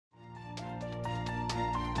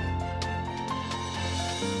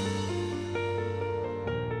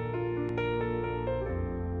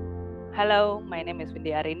Hello, my name is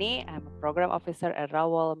Windy Arini. I'm a program officer at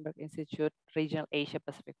Rawal Institute Regional Asia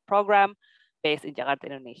Pacific Program based in Jakarta,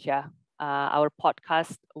 Indonesia. Our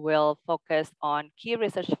podcast will focus on key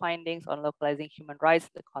research findings on localizing human rights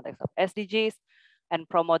in the context of SDGs and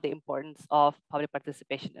promote the importance of public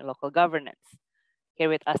participation in local governance. Here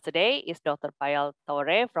with us today is Dr. Payal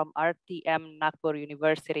Thaorey from RTM Nagpur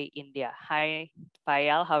University, India. Hi,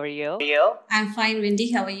 Payal, how are you? I'm fine,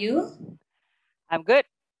 Wendy. How are you? I'm good,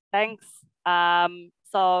 thanks.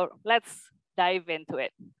 So let's dive into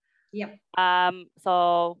it. Yep.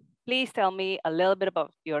 So please tell me a little bit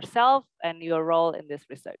about yourself and your role in this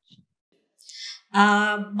research.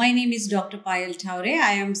 My name is Dr. Payal Thaorey.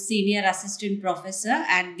 I am Senior Assistant Professor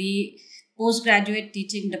at the Postgraduate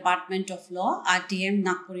Teaching Department of Law, RTM,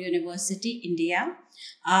 Nagpur University, India.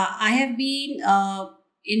 I have been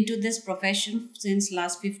into this profession since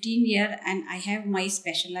last 15 years, and I have my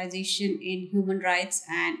specialization in human rights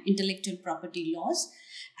and intellectual property laws.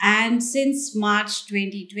 And since March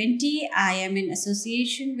 2020, I am in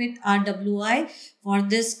association with RWI for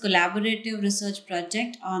this collaborative research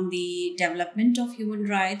project on the development of human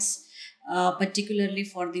rights, particularly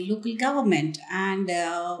for the local government. And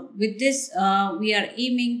with this, we are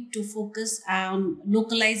aiming to focus on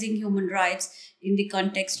localizing human rights in the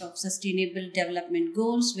context of sustainable development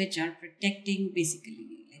goals, which are protecting basically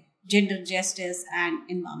gender justice and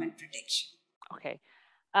environment protection. Okay.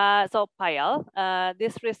 So Payal,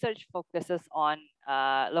 this research focuses on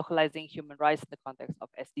localizing human rights in the context of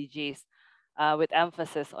SDGs with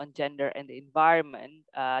emphasis on gender and the environment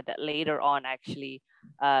that later on actually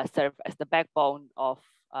serve as the backbone of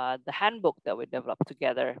the handbook that we developed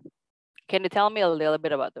together. Can you tell me a little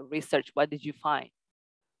bit about the research? What did you find?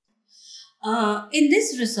 In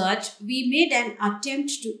this research, we made an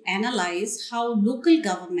attempt to analyze how local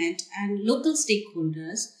government and local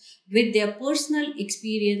stakeholders, with their personal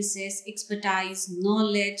experiences, expertise,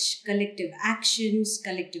 knowledge, collective actions,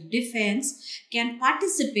 collective defense, can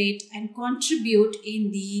participate and contribute in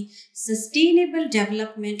the sustainable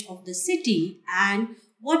development of the city, and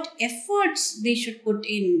what efforts they should put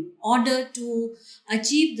in order to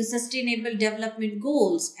achieve the sustainable development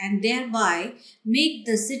goals and thereby make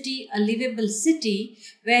the city a livable city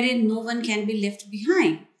wherein no one can be left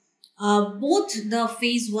behind. Both the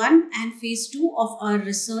phase 1 and phase 2 of our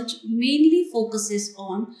research mainly focuses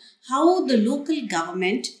on how the local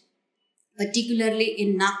government, particularly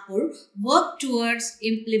in Nagpur, work towards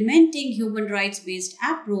implementing human rights based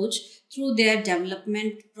approach through their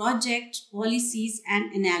development projects, policies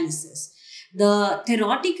and analysis. The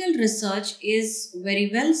theoretical research is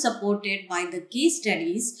very well supported by the case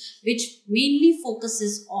studies, which mainly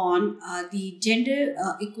focuses on the gender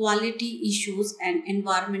equality issues and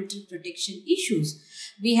environmental protection issues.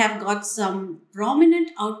 We have got some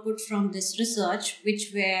prominent output from this research,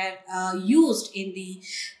 which were used in the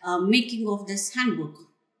making of this handbook.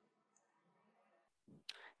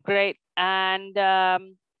 Great. And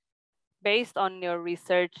based on your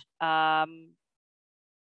research,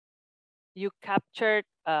 you captured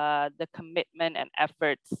the commitment and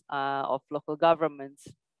efforts of local governments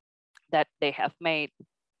that they have made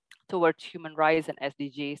towards human rights and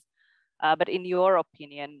SDGs. But in your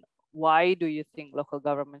opinion, why do you think local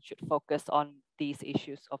government should focus on these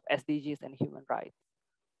issues of SDGs and human rights?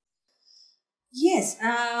 Yes,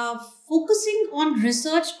 focusing on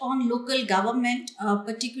research on local government,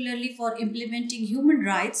 particularly for implementing human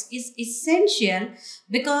rights, is essential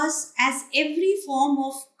because as every form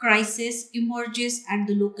of crisis emerges at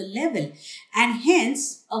the local level, and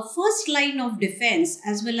hence a first line of defense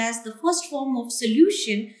as well as the first form of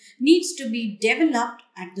solution needs to be developed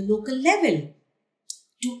at the local level.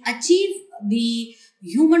 To achieve the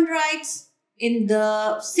human rights in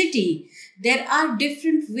the city, there are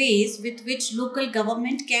different ways with which local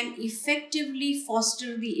government can effectively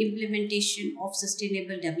foster the implementation of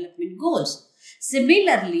sustainable development goals.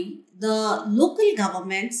 Similarly, the local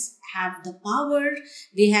governments have the power,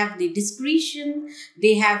 they have the discretion,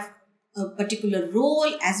 they have a particular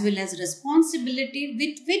role as well as responsibility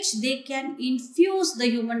with which they can infuse the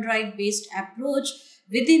human right based approach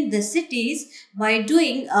within the cities by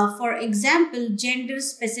doing, for example,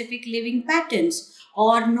 gender-specific living patterns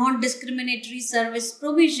or non-discriminatory service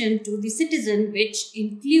provision to the citizen, which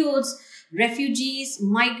includes refugees,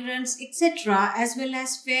 migrants, etc., as well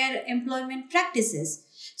as fair employment practices.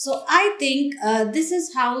 So I think this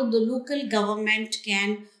is how the local government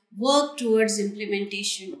can work towards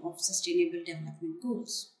implementation of sustainable development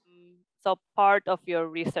goals. So part of your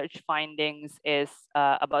research findings is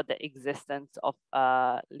about the existence of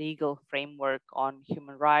a legal framework on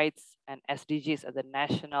human rights and SDGs at the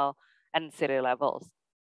national and city levels.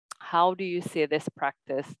 How do you see this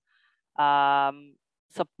practice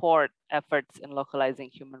support efforts in localizing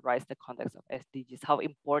human rights in the context of SDGs? How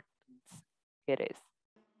important it is?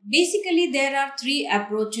 Basically, there are three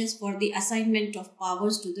approaches for the assignment of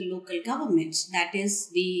powers to the local governments. That is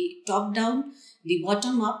the top down, the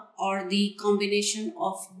bottom up, or the combination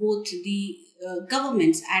of both the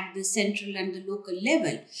governments at the central and the local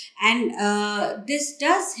level. And this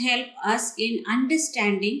does help us in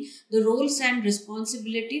understanding the roles and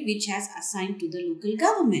responsibility which has assigned to the local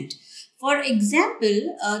government. For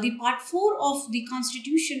example, the part 4 of the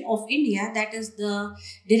Constitution of India, that is the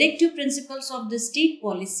Directive Principles of the State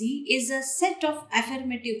Policy, is a set of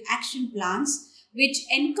affirmative action plans which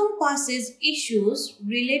encompasses issues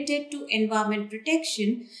related to environment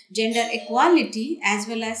protection, gender equality, as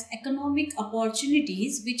well as economic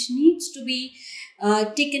opportunities, which needs to be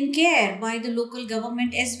taken care by the local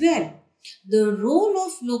government as well. The role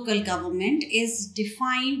of local government is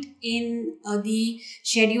defined in the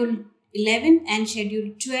Schedule 11 and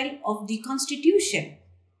Schedule 12 of the Constitution.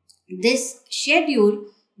 This schedule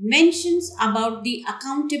mentions about the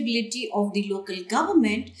accountability of the local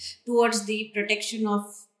government towards the protection of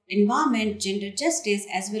environment, gender justice,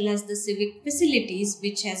 as well as the civic facilities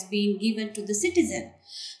which has been given to the citizen.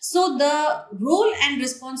 So the role and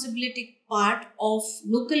responsibility part of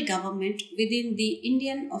local government within the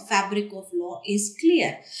Indian fabric of law is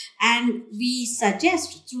clear, and we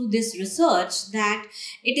suggest through this research that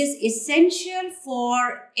it is essential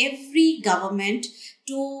for every government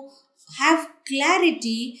to have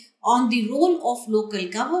clarity on the role of local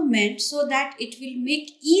government so that it will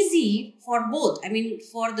make easy for both,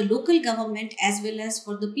 for the local government as well as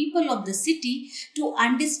for the people of the city to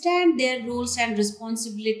understand their roles and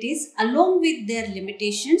responsibilities along with their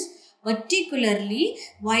limitations, particularly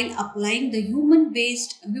while applying the human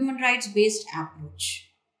rights based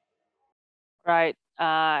approach. Right.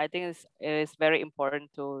 I think it is very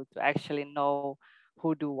important to actually know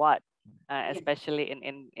who do what, especially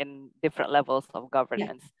in different levels of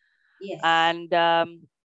governance. Yes. And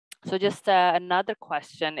so just another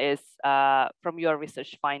question is, from your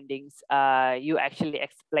research findings, you actually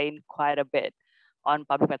explained quite a bit on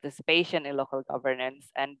public participation in local governance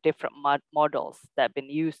and different models that have been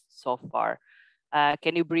used so far.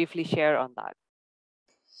 Can you briefly share on that?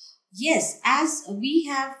 Yes, as we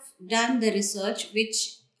have done the research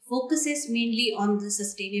which focuses mainly on the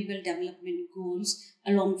sustainable development goals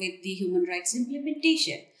along with the human rights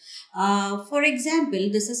implementation. For example,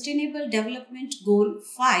 the Sustainable Development Goal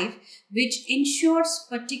 5, which ensures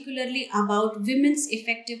particularly about women's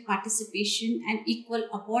effective participation and equal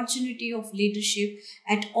opportunity of leadership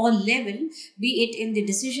at all levels, be it in the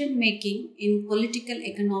decision making, in political,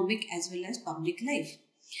 economic as well as public life.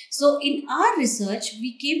 So in our research,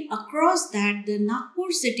 we came across that the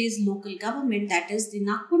Nagpur city's local government, that is the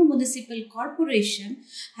Nagpur Municipal Corporation,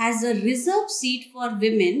 has a reserved seat for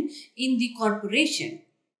women in the corporation.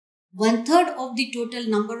 1/3 of the total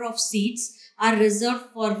number of seats are reserved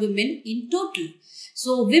for women in total.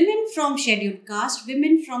 So women from scheduled caste,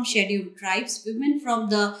 women from scheduled tribes, women from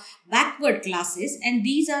the backward classes, and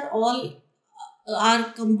these are all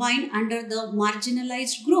are combined under the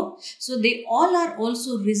marginalized group. So they all are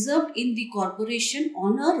also reserved in the corporation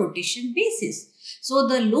on a rotation basis. So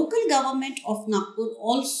the local government of Nagpur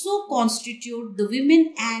also constitute the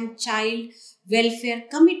Women and Child Welfare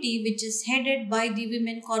Committee, which is headed by the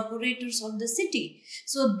women corporators of the city.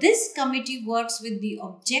 So this committee works with the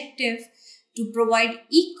objective to provide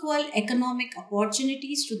equal economic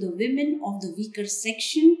opportunities to the women of the weaker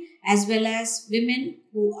section as well as women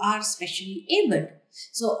who are specially abled.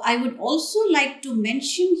 So I would also like to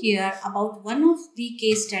mention here about one of the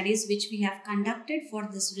case studies which we have conducted for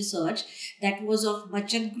this research, that was of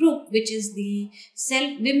Bachat Group, which is the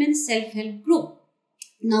women's self-help group.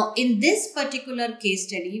 Now, in this particular case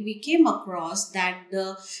study, we came across that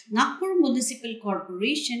the Nagpur Municipal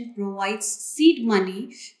Corporation provides seed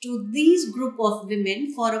money to these group of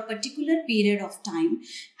women for a particular period of time.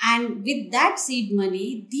 And with that seed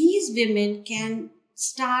money, these women can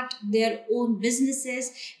start their own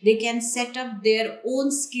businesses. They can set up their own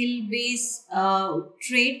skill-based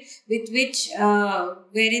trade with which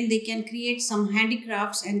wherein they can create some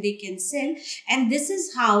handicrafts and they can sell. And this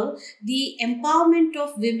is how the empowerment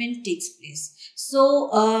of women takes place. So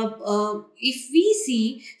if we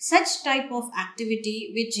see such type of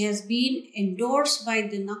activity which has been endorsed by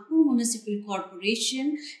the Nagpur Municipal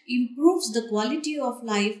Corporation, improves the quality of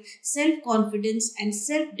life, self-confidence and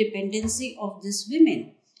self-dependency of these women.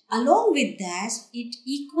 Along with that, it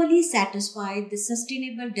equally satisfies the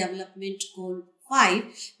Sustainable Development Goal 5,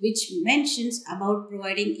 which mentions about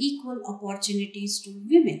providing equal opportunities to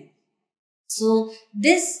women. So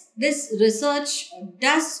this research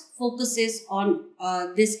does focuses on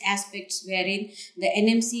these aspects wherein the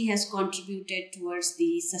NMC has contributed towards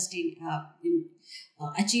the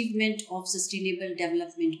achievement of sustainable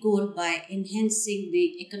development goal by enhancing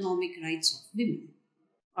the economic rights of women.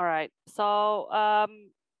 All right. So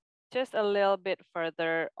just a little bit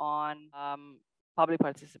further on public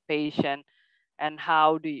participation and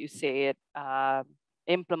how do you see it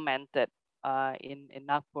implemented in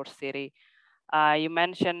Nagpur city. You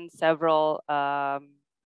mentioned several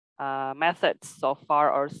methods so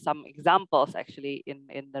far, or some examples actually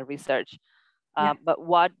in the research. But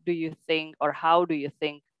what do you think, or how do you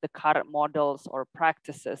think the current models or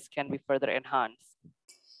practices can be further enhanced?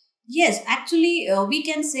 Yes, actually, we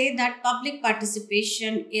can say that public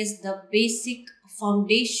participation is the basic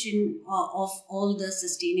foundation of all the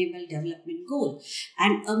sustainable development goal.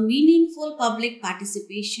 And a meaningful public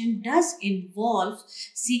participation does involve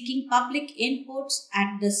seeking public inputs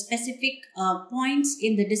at the specific points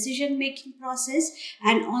in the decision making process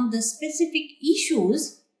and on the specific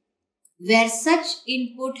issues where such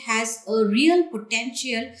input has a real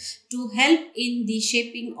potential to help in the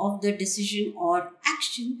shaping of the decision or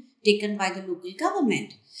action taken by the local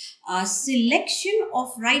government. Selection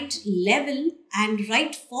of right level and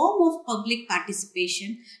right form of public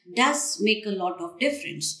participation does make a lot of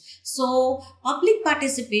difference. So, public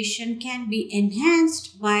participation can be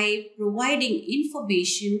enhanced by providing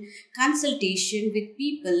information, consultation with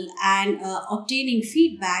people, and obtaining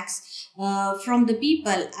feedbacks from the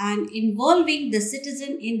people and involving the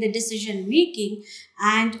citizen in the decision making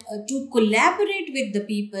and to collaborate with the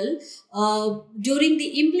people during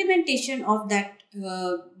the implementation of that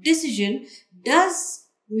decision does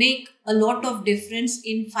make a lot of difference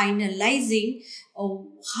in finalizing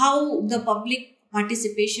how the public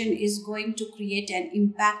participation is going to create an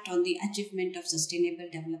impact on the achievement of sustainable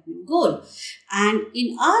development goal. And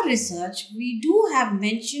in our research, we do have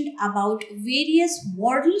mentioned about various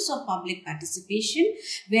models of public participation,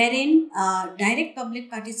 wherein direct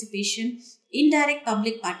public participation, indirect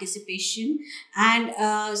public participation,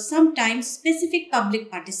 and sometimes specific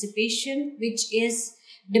public participation, which is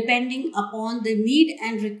depending upon the need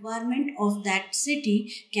and requirement of that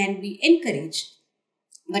city, can be encouraged.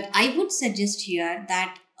 But I would suggest here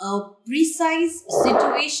that a precise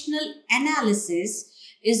situational analysis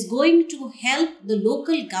is going to help the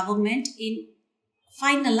local government in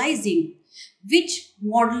finalizing which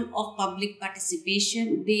model of public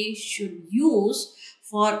participation they should use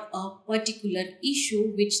for a particular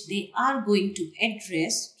issue which they are going to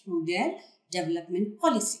address through their development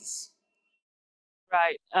policies.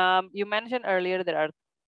 Right. You mentioned earlier there are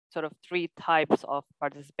sort of three types of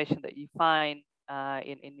participation that you find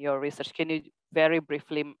in your research. Can you very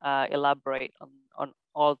briefly elaborate on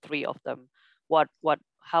all three of them?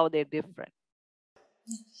 How they're different?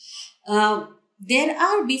 There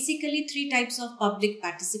are basically three types of public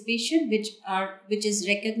participation which is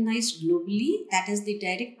recognized globally. That is the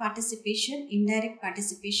direct participation, indirect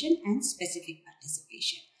participation, and specific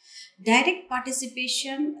participation. Direct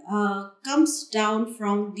participation comes down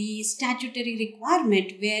from the statutory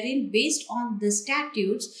requirement wherein based on the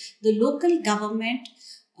statutes, the local government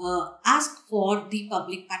ask for the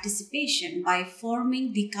public participation by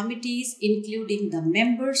forming the committees, including the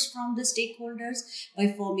members from the stakeholders,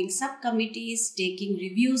 by forming subcommittees, taking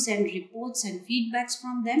reviews and reports and feedbacks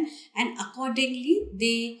from them, and accordingly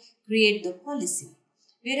they create the policy.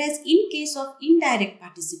 Whereas in case of indirect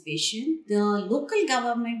participation, the local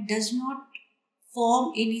government does not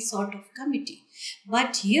form any sort of committee.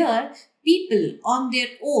 But here, people on their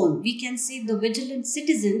own, we can say the vigilant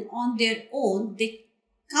citizen on their own, they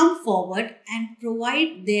come forward and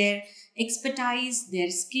provide their expertise,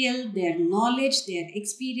 their skill, their knowledge, their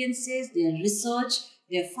experiences, their research,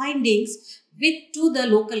 their findings to the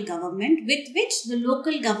local government, with which the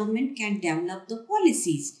local government can develop the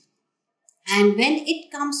policies. And when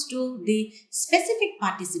it comes to the specific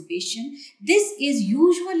participation, this is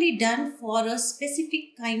usually done for a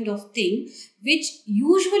specific kind of thing, which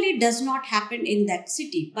usually does not happen in that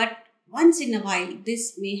city. But once in a while,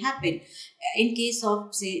 this may happen in case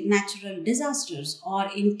of, say, natural disasters or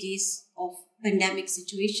in case of pandemic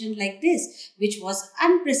situation like this, which was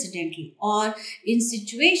unprecedented, or in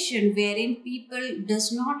situation wherein people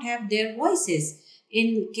does not have their voices.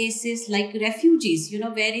 In cases like refugees,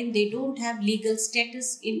 wherein they don't have legal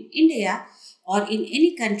status in India or in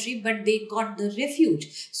any country, but they got the refuge.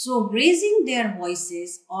 So raising their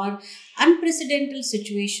voices or unprecedented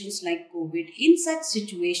situations like COVID, in such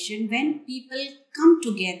situation when people come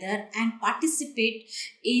together and participate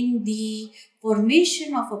in the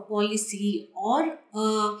formation of a policy or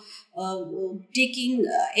taking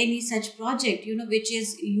any such project, which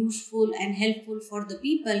is useful and helpful for the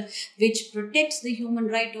people, which protects the human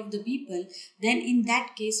right of the people, then in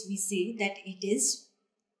that case we say that it is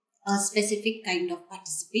a specific kind of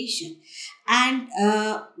participation. And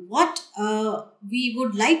what we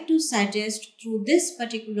would like to suggest through this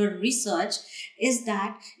particular research is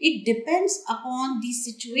that it depends upon the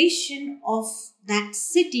situation of that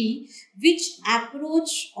city, which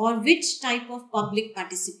approach or which type of public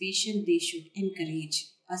participation they should encourage.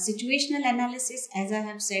 A situational analysis, as I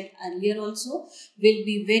have said earlier also, will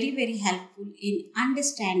be very, very helpful in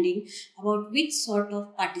understanding about which sort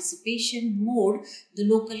of participation mode the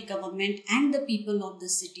local government and the people of the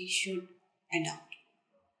city should adopt.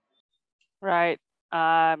 Right.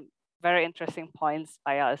 Very interesting points,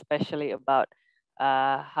 Payal, especially about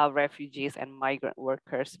how refugees and migrant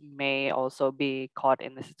workers may also be caught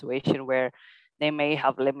in a situation where they may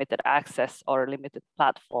have limited access or limited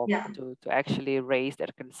platform to actually raise their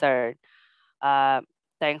concern.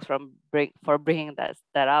 Thanks for bringing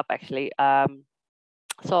that up, actually.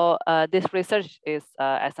 So this research is,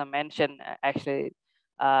 as I mentioned, actually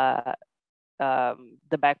the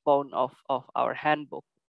backbone of our handbook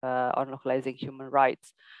on localizing human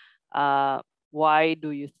rights. Why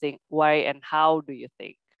and how do you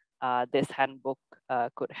think this handbook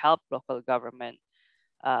could help local government,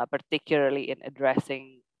 particularly in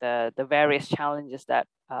addressing the various challenges that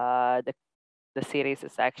the cities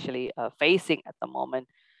is actually facing at the moment?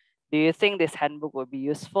 Do you think this handbook will be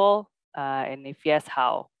useful? And if yes,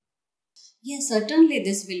 how? Yes, certainly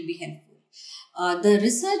this will be helpful. The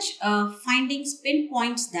research findings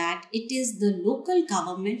pinpoints that it is the local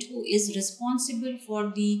government who is responsible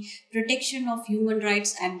for the protection of human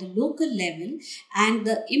rights at the local level, and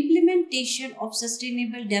the implementation of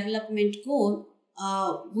sustainable development goal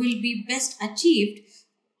will be best achieved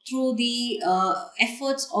through the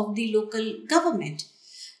efforts of the local government.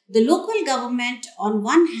 The local government, on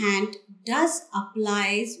one hand, does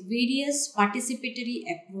applies various participatory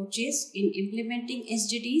approaches in implementing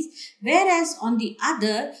SDGs, whereas on the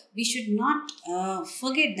other, we should not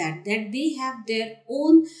forget that they have their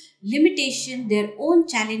own limitation, their own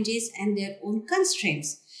challenges, and their own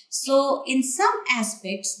constraints. So, in some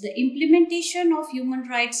aspects, the implementation of human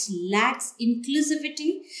rights lacks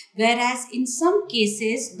inclusivity, whereas in some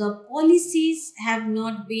cases, the policies have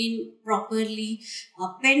not been properly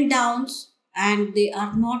penned down and they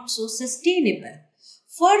are not so sustainable.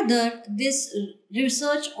 Further, this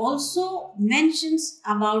research also mentions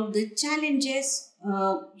about the challenges,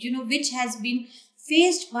 which has been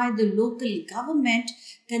faced by the local government,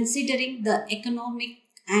 considering the economic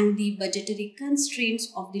and the budgetary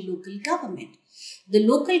constraints of the local government. The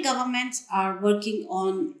local governments are working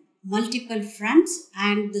on multiple fronts,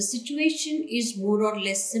 and the situation is more or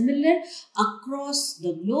less similar across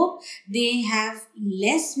the globe. They have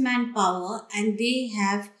less manpower and they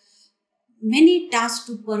have many tasks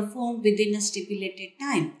to perform within a stipulated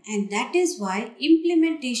time, and that is why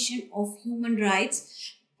implementation of human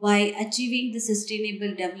rights by achieving the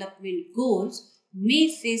sustainable development goals may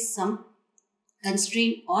face some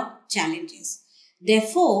constraint or challenges.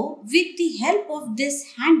 Therefore, with the help of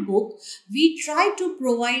this handbook, we try to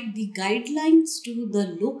provide the guidelines to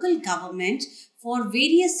the local government for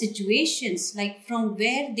various situations, like from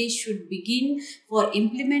where they should begin for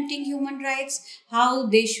implementing human rights, how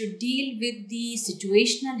they should deal with the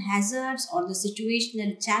situational hazards or the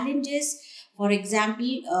situational challenges. For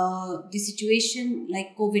example, the situation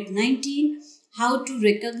like COVID-19, how to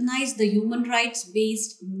recognize the human rights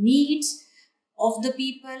based needs of the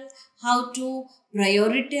people, how to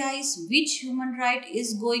prioritize which human right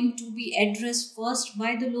is going to be addressed first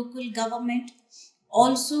by the local government.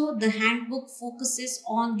 Also, the handbook focuses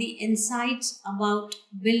on the insights about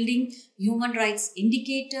building human rights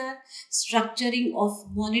indicator, structuring of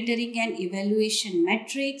monitoring and evaluation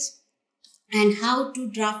metrics, and how to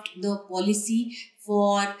draft the policy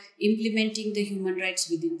for implementing the human rights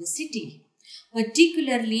within the city.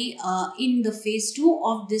 Particularly in the phase 2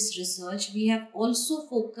 of this research, we have also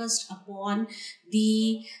focused upon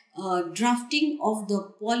the drafting of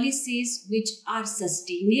the policies which are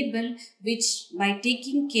sustainable, which by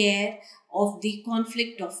taking care of the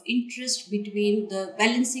conflict of interest between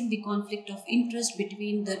balancing the conflict of interest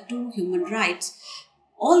between the two human rights.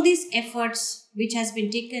 All these efforts which has been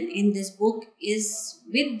taken in this book is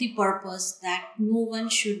with the purpose that no one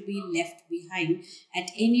should be left behind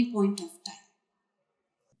at any point of time.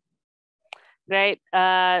 Great.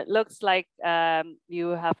 Looks like you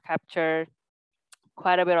have captured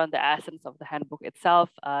quite a bit on the essence of the handbook itself.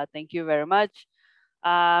 Thank you very much.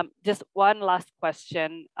 Just one last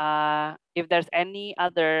question. If there's any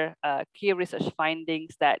other key research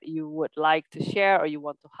findings that you would like to share or you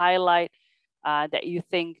want to highlight that you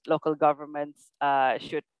think local governments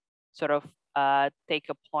should sort of take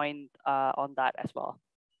a point on that as well.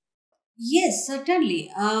 Yes,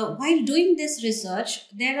 certainly. While doing this research,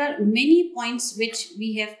 there are many points which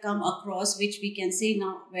we have come across, which we can say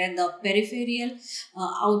now where the peripheral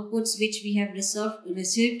outputs which we have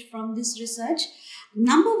received from this research.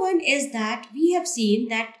 Number one is that we have seen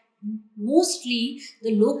that mostly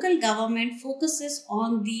the local government focuses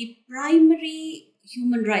on the primary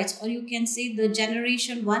human rights, or you can say the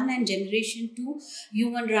generation 1 and generation 2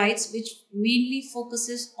 human rights, which mainly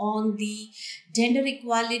focuses on the gender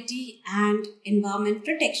equality and environment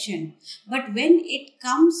protection. But when it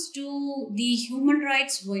comes to the human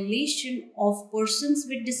rights violation of persons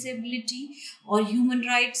with disability or human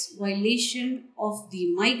rights violation of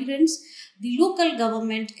the migrants, the local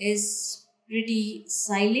government is pretty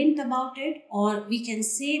silent about it, or we can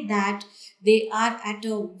say that they are at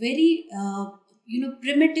a very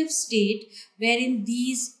primitive state wherein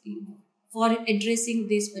these for addressing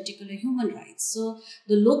these particular human rights. So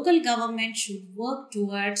the local government should work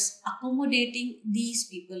towards accommodating these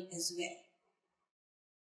people as well.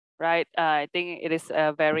 Right. I think it is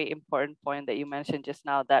a very important point that you mentioned just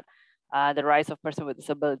now, that the rights of persons with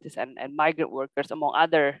disabilities and migrant workers, among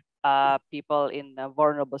other people in a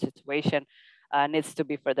vulnerable situation, needs to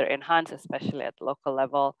be further enhanced, especially at the local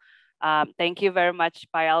level. Thank you very much,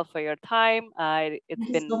 Payal, for your time. It's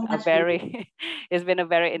been a very it's been a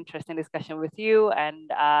very interesting discussion with you,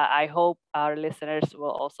 and I hope our listeners will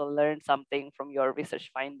also learn something from your research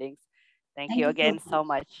findings. Thank you again so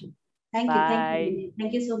much. Thank you. Bye.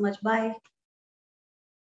 Thank you so much. Bye.